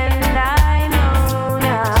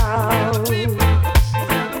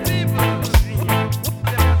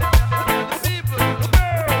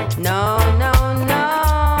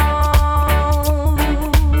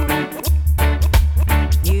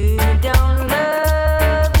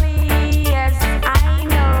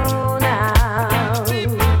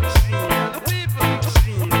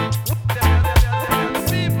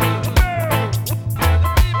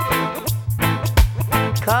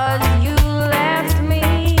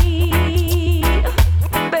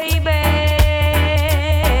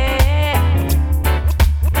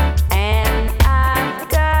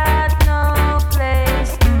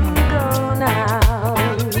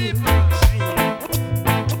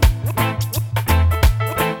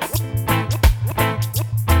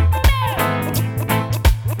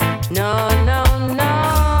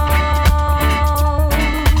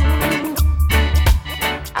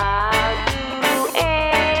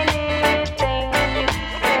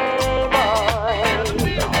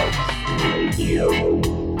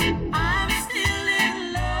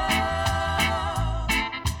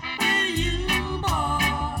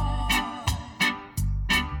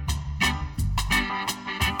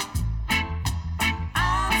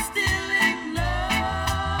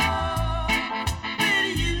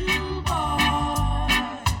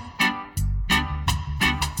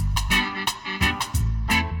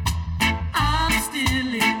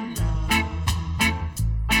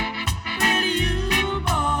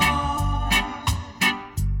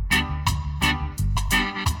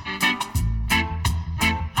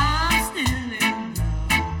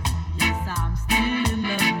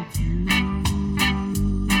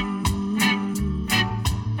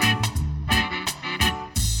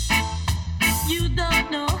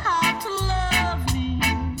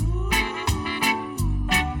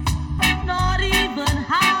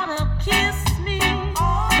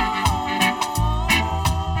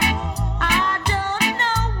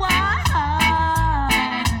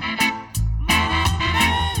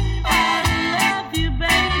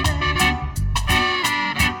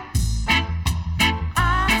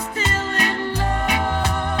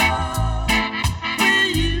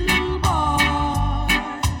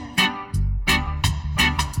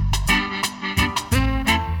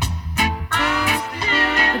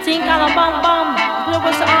thing called a bam bam. Look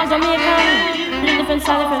what's all Jamaican. Different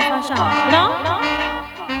style, different fashion. You know?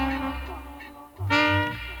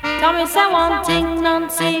 Tell me say one thing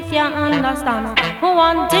Nancy can't understand.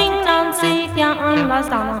 One thing Nancy can't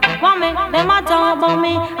understand. What make them a talk about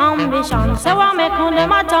me ambition? Say what make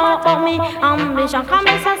them a talk about me ambition? Come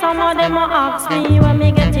and say some of them a ask me where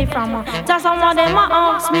me get it from. Say some of them a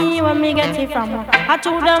ask me where me get it from. I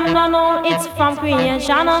told them no no it's from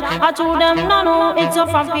creation. I told them no no it's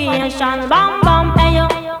from creation. Bam bam hey yo,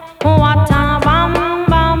 what a bam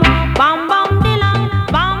bam bam bam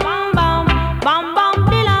dilang bam bam bam bam.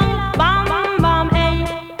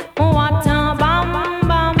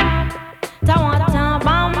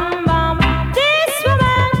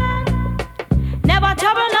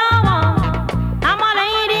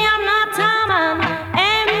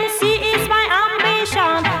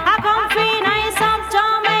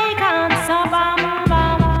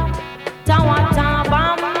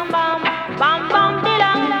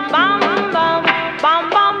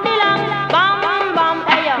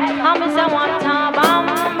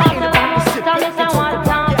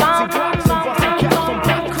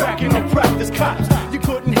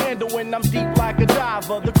 I'm deep like a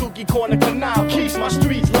diver. The cookie corner canal keeps my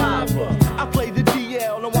streets live. I play the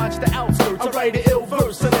DL and watch the outskirts. I write an ill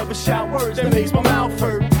verse. I never shout words that makes my mouth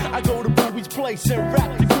hurt. I go to Booby's place and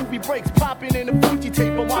rap. The groovy breaks popping in the Fuji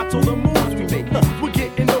tape and watch all the moves we make. We're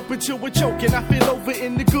getting open till we're choking. I feel over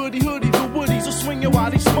in the goody hoodie. The woodies are swinging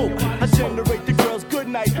while they smoke. I generate the girls good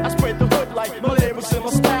night. I spread the hood like my lyrics and my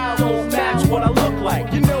style don't match what I look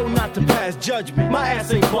like. You know not to pass judgment. My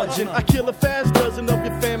ass ain't budging. I kill a fast dozen of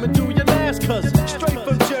your fam and do your last cousin. Straight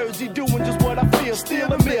from Jersey, doing just what I feel.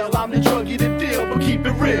 Steal a meal, I'm the druggie to deal, but keep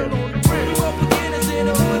it real.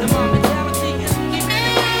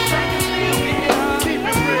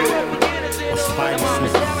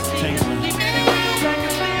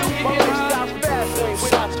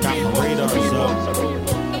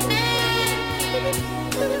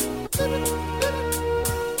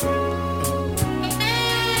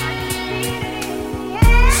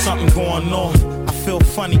 Something going on. I feel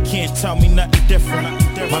funny, can't tell me nothing different.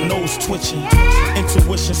 My nose twitching,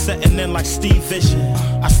 intuition setting in like Steve Vision.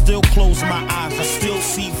 I still close my eyes, I still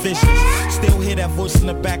see visions. Still hear that voice in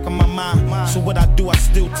the back of my mind. So what I do, I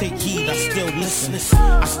still take heed, I still listen.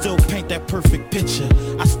 I still paint that perfect picture.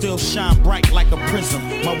 I still shine bright like a prism.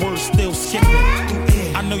 My words still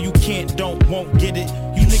skipping. I know you can't, don't, won't get it.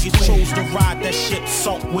 You niggas chose to ride that shit,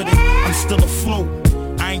 salt with it. I'm still afloat.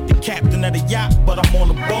 I ain't the captain of the yacht, but I'm on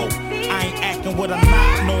the boat. I ain't acting what I'm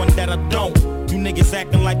not, knowing that I don't. You niggas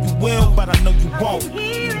acting like you will, but I know you won't.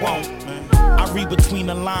 You won't, man. I read between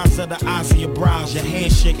the lines of the eyes of your brows. Your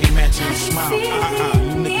handshake ain't matching your smile.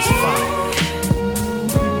 You niggas fine.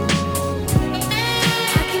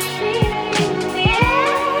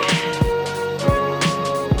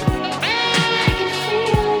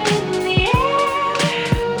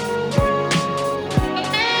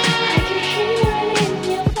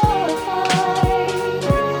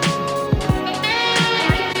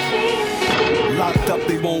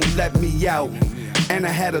 Let me out, and I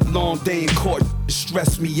had a long day in court,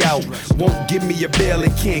 stressed me out. Won't give me a bail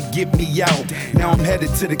and can't get me out. Now I'm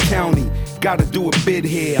headed to the county, gotta do a bid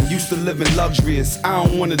here. I'm used to living luxurious, I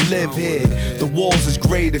don't wanna live here. The walls is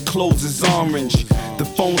gray, the clothes is orange. The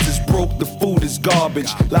phones is broke, the food is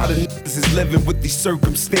garbage. A lot of niggas is living with these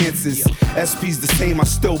circumstances. SP's the same, I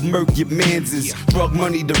still murk your manses. Drug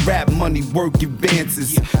money to rap money, work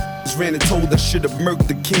advances. Ran and told I should've murked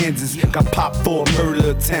the Kansas. Got popped for a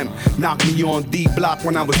murder attempt. Knocked me on D block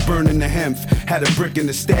when I was burning the hemp. Had a brick in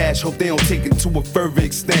the stash, hope they don't take it to a further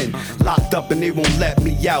extent. Locked up and they won't let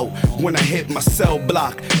me out. When I hit my cell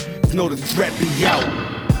block, know the threat be out.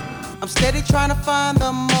 I'm steady trying to find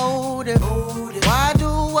the motive. Why do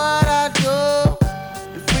what I do?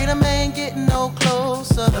 And freedom ain't getting no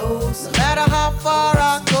closer. No matter how far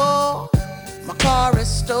I go, my car is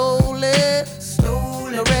stolen.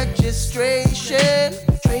 No registration.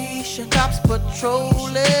 Cops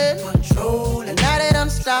patrolling. And now they done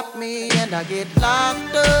stop me and I get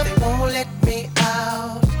locked up. They won't let me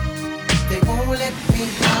out. They won't let me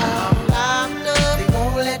out. Locked up. They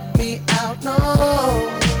won't let me out. No,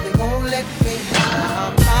 they won't let me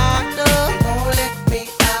out. Locked up. They won't let me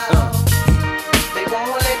out. They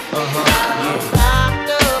won't let me out.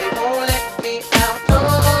 Locked up. They won't let me out. No,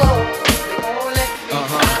 they won't let me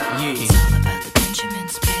out. It's all about the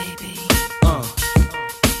Benjamins, baby.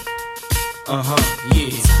 Yeah.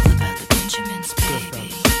 It's all about the Benjamins, baby.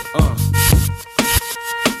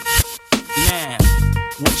 Now,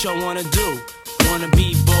 what y'all wanna do? Wanna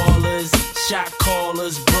be ballers, shot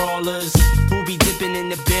callers, brawlers, who be dipping in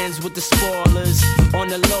the bins with the spoilers. On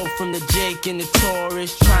the low from the Jake and the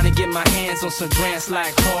Taurus, trying to get my hands on some grants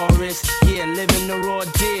like Horace. Yeah, living the raw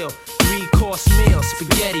deal. 3-course meal,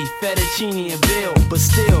 spaghetti, fettuccine, and veal. But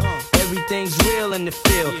still, everything's real in the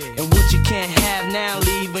field. And what you can't have now,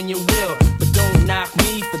 leave when you will. But don't knock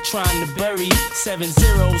me for trying to bury 7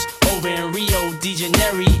 zeros over in Rio de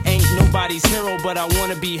Janeiro. Ain't nobody's hero, but I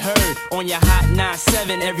wanna be heard on your hot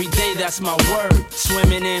 9-7 every day. That's my word.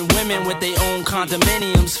 Swimming in women with their own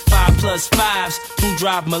condominiums, 5+5s who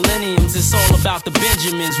drive millenniums. It's all about the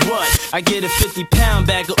Benjamins. What? I get a 50-pound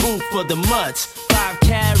bag of oomph for the mutts. 5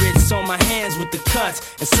 carats on my hands with the cuts,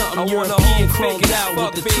 and something European chromed out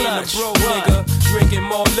with the clutch. Broke nigga, drinking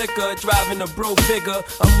more liquor, driving a broke bigger.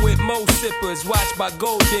 I'm with mo sippers, watched by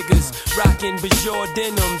gold diggers, rocking Bajor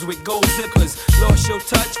denims with gold zippers. Lost your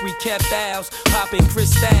touch, we kept ours, popping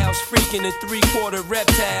crystals, freaking the 3/4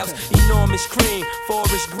 reptiles. Enormous cream,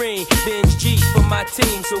 forest green, binge G for my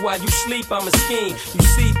team. So while you sleep, I'm a scheme. You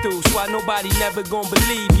see through, so why nobody never gonna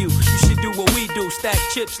believe you. You should do what we do, stack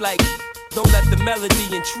chips like. Don't let the melody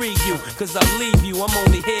intrigue you, cause I'll leave you. I'm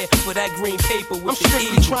only here for that green paper with I'm the strictly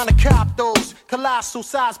eagle. trying to cop those colossal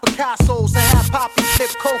size Picassos and have Poppy flip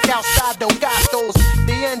coke outside those gatos.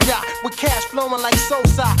 The India with cash flowing like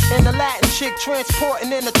Sosa, and the Latin chick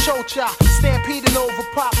transporting in a chocha. Stampeding over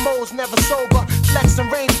pop modes, never sober. Flexing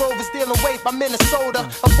Range Rovers, dealing weight by Minnesota.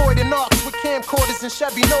 Avoiding arcs with camcorders and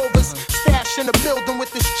Chevy Novas. Stash in the building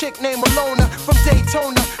with this chick named Alona from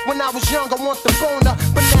Daytona. When I was young, I want the boner,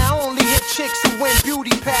 but now I only hit chicks who win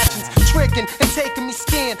beauty pageants, tricking and taking me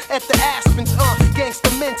skiing at the Aspens.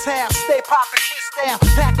 Gangsta mental, stay poppin' shit style.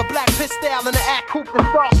 Pack a black pistol and an act coupe and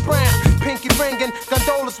frost brown. Pinky ringing,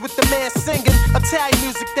 gondolas with the man singing. Italian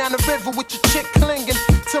music down the river with your chick clinging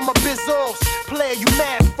to my bizzos. Player, you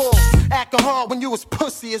mad false. Acting hard when you was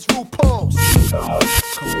pussy as RuPaul's. It's all about the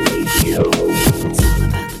Benjamins, baby. It's all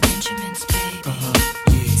about the Benjamins, baby.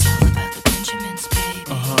 It's all about the Benjamins,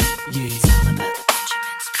 baby.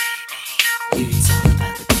 It's all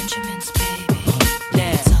about the Benjamins, baby.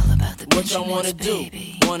 It's all about the What y'all wanna do?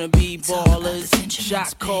 Wanna be ballers,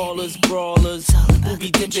 shot callers, brawlers, who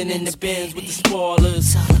be dipping in the bins with the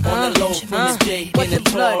spoilers. On the low from the Jake and the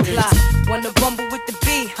Taurus. Wanna rumble with the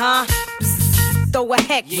B, huh? Throw a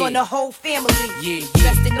hex on the whole family.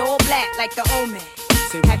 Dressed in all black like the omen.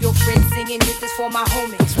 Have your friends singing, this is for my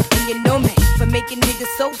homies. And you know me, for making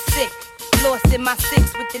niggas so sick. Lost in my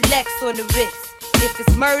 6 with the Lex on the wrist. If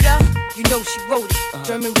it's murder, you know she wrote it.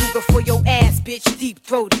 German Ruger for your ass, bitch,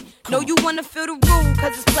 deep-throated. Know you wanna feel the rule,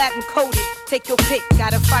 cause it's platinum coated. Take your pick,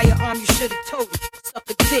 got a firearm, you should've told it. Suck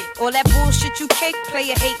a dick, all that bullshit you kick,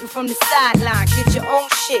 player hating from the sideline. Get your own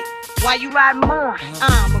shit, why you riding mine?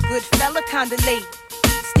 I'm a good fella, kinda lady.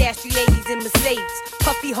 Stash 380s in Mercedes.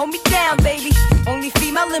 Puffy, hold me down, baby. Only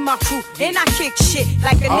female in my crew, and I kick shit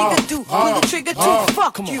like a nigga do. Pull the trigger too,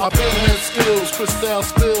 fuck you. I've been had skills, Cristal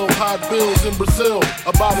spill, hot bills in Brazil.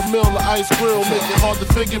 About a mill of ice grill, make it hard to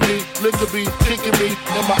figure me. Nigga be kicking me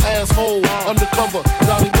in my asshole. Undercover,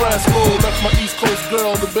 Johnny Brasco. That's my East Coast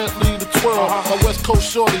girl, the Bentley, the twirl. My West Coast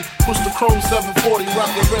shorty, push the chrome 740,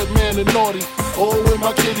 rockin' red man and naughty. Oh, with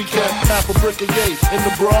my kitty cat, half a brick of yay. In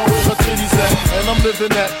the bra where her titties at, and I'm living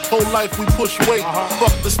that whole life we push weight.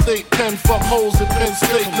 Fuck the state pen, fuck hoes in Penn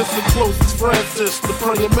State. Listen close, it's Francis, the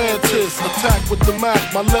praying mantis. Attack with the Mac,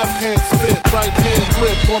 my left hand spit, right hand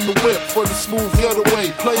grip on the whip for the smooth getaway.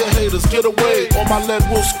 Player haters, get away, or my lead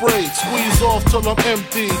will spray. Squeeze off till I'm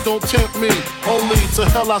empty, don't tempt me. Only to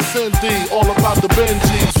hell I send thee, all about the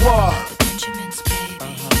Benjis. Why?